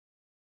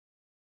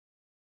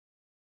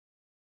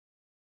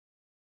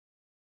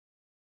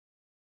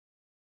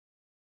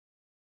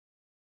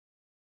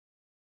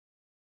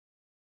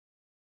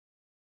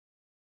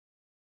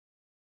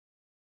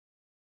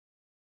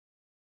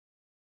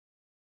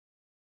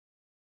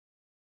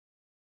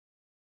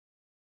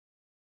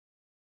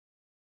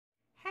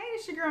Hey,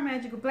 it's your girl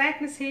Magical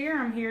Blackness here.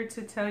 I'm here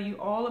to tell you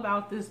all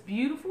about this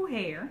beautiful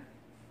hair.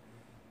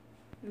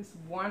 This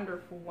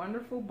wonderful,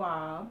 wonderful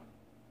bob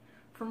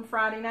from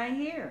Friday Night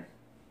Hair.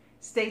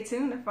 Stay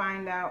tuned to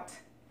find out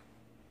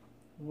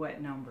what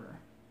number.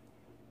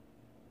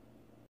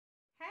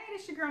 Hey,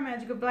 it's your girl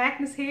Magical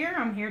Blackness here.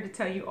 I'm here to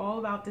tell you all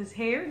about this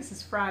hair. This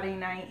is Friday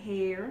Night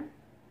Hair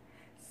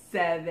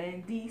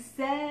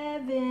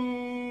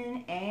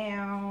 77.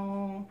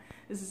 Ow.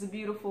 This is a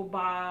beautiful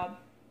bob.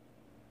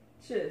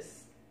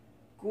 Just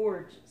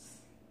gorgeous,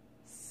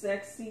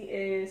 sexy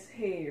ass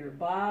hair.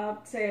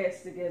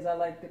 Bobtastic, as I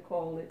like to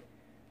call it.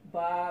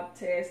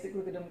 Bobtastic.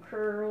 Look at them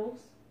curls.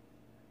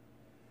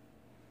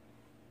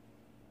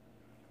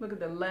 Look at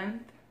the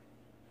length.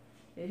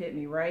 It hit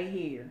me right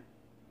here.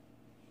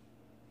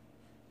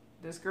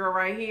 This girl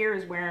right here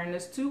is wearing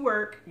this to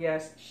work.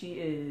 Yes, she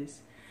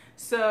is.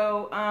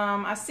 So,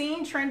 I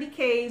seen Trendy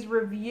K's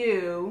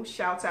review.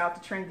 Shouts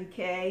out to Trendy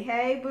K.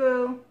 Hey,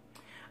 boo.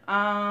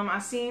 I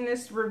seen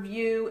this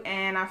review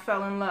and I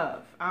fell in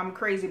love. I'm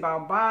crazy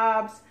about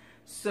bobs.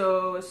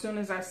 So as soon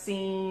as I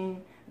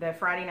seen that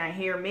Friday Night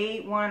Hair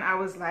made one, I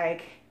was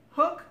like,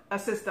 hook a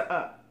sister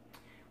up.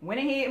 Went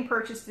ahead and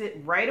purchased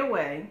it right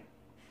away.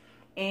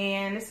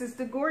 And this is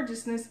the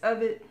gorgeousness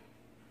of it.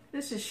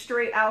 This is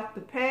straight out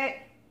the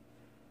pack.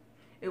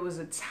 It was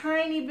a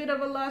tiny bit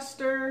of a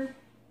luster.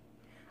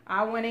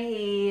 I went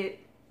ahead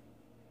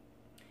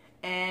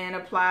and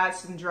applied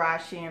some dry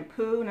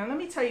shampoo. Now let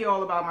me tell you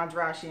all about my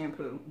dry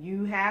shampoo.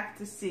 You have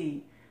to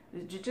see.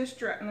 Just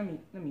dry. Let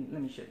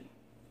me show you.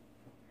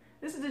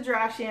 This is the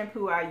dry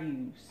shampoo I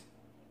use,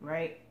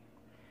 right?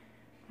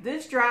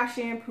 This dry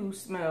shampoo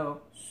smells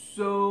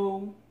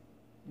so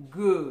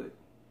good.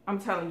 I'm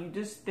telling you,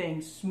 this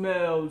thing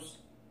smells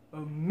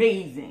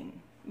amazing.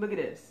 Look at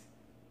this.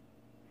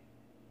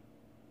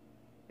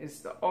 It's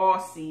the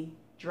Aussie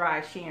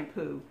dry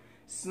shampoo.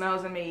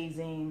 Smells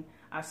amazing.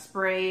 I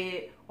spray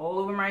it all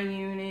over my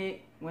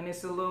unit when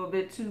it's a little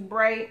bit too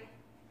bright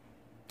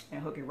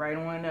and hook it right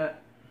on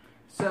up.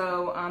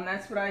 So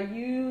that's what I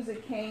use.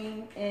 It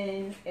came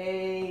in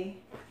a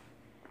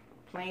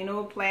plain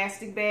old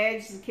plastic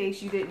bag, just in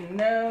case you didn't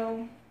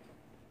know,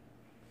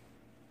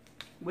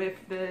 with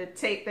the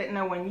tape that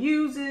no one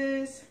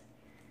uses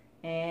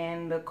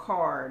and the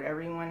card.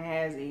 Everyone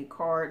has a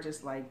card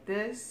just like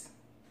this.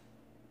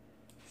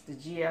 It's the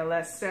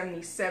GLS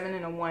 77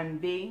 and a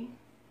 1B.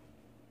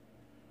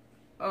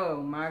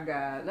 Oh my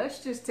God,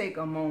 let's just take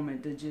a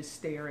moment to just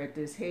stare at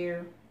this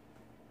hair.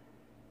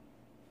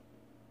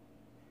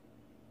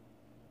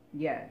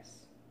 Yes.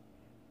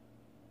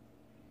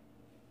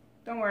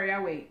 Don't worry,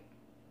 I'll wait.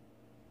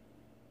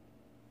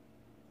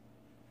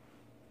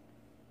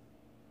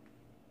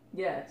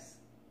 Yes.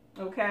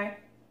 Okay?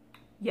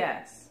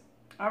 Yes.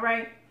 All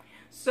right.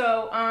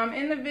 So,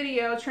 in the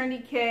video,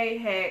 Trendy K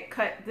had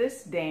cut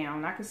this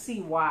down. I can see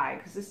why,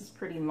 because this is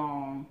pretty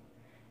long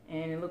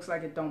and it looks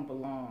like it don't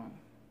belong.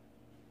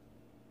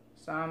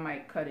 So I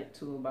might cut it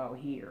to about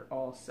here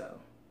also.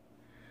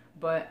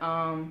 But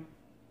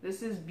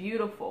this is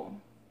beautiful.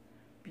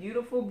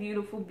 Beautiful,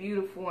 beautiful,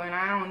 beautiful. And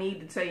I don't need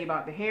to tell you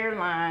about the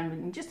hairline,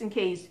 but just in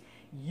case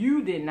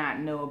you did not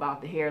know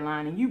about the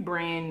hairline and you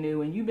brand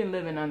new and you've been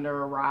living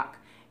under a rock,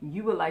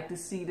 you would like to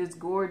see this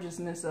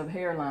gorgeousness of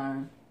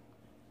hairline.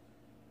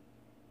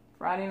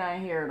 Friday Night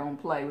Hair don't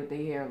play with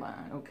their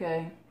hairline,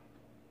 okay?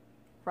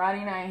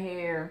 Friday Night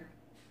Hair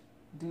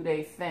do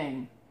their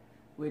thing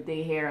with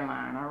their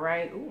hairline, all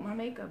right? Ooh, my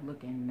makeup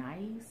looking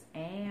nice.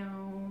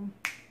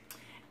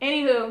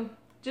 Anywho,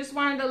 just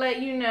wanted to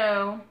let you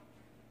know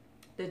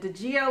that the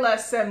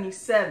GLS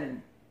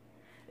 77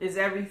 is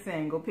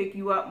everything. Go pick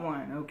you up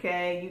one,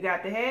 okay? You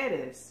got to have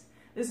this.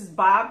 This is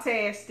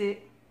Bobtastic.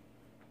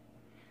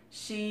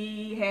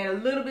 She had a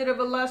little bit of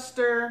a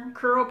luster.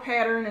 Curl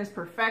pattern is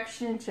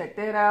perfection. Check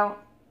that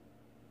out.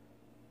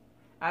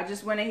 I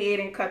just went ahead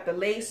and cut the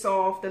lace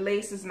off. The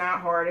lace is not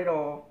hard at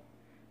all.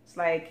 It's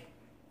like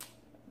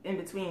in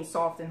between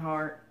soft and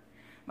hard.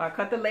 I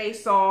cut the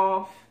lace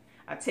off.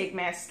 I take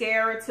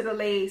mascara to the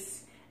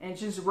lace and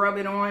just rub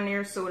it on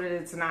there so that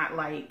it's not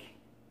like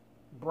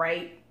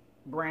bright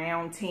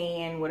brown,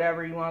 tan,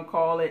 whatever you want to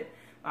call it.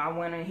 I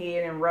went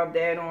ahead and rubbed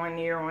that on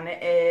there on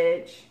the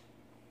edge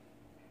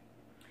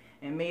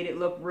and made it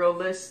look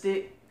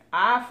realistic.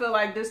 I feel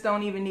like this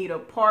don't even need a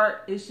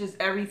part. It's just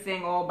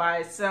everything all by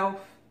itself.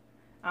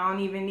 I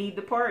don't even need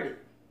to part it.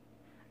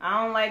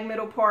 I don't like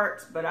middle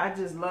parts, but I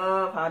just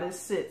love how this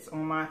sits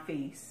on my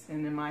face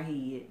and in my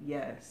head.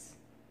 Yes.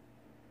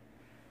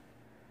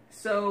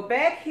 So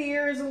back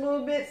here is a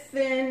little bit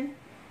thin.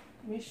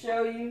 Let me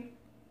show you.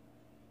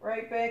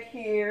 Right back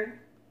here,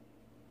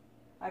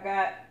 I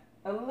got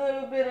a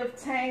little bit of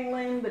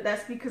tangling, but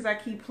that's because I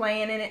keep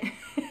playing in it.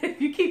 If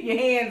you keep your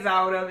hands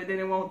out of it, then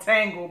it won't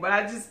tangle. But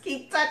I just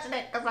keep touching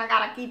it because I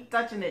gotta keep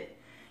touching it.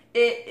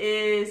 It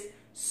is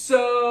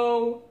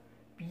so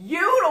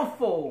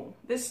beautiful.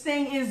 This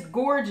thing is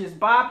gorgeous.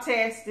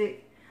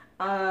 Bobtastic.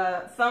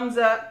 Thumbs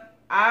up.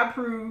 I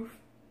approve.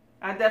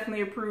 I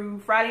definitely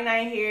approve. Friday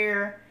Night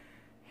Hair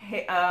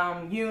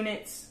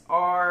units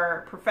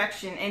are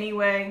perfection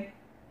anyway.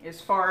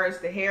 as far as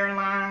the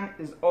hairline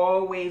is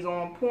always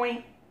on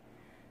point.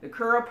 The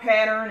curl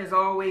pattern is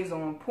always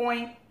on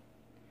point.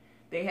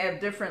 They have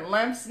different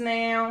lengths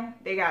now.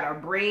 They got a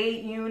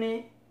braid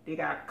unit. They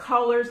got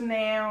colors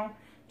now.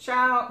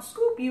 Child,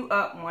 scoop you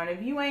up one.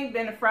 If you ain't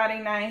been to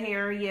Friday Night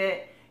Hair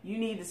yet, you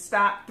need to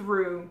stop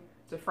through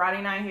to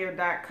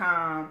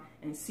FridayNightHair.com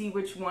and see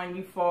which one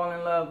you fall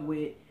in love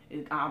with.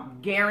 I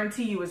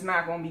guarantee you it's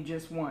not going to be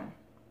just one.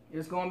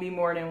 It's going to be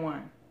more than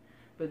one.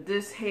 But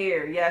this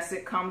hair, yes,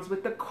 it comes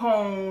with the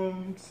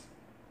combs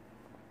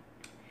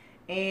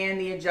and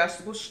the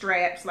adjustable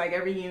straps like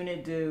every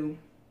unit do.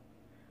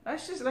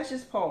 Let's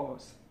just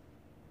pause.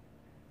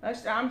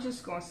 I'm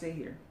just going to sit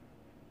here.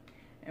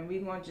 And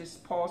we're going to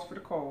just pause for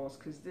the calls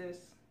because this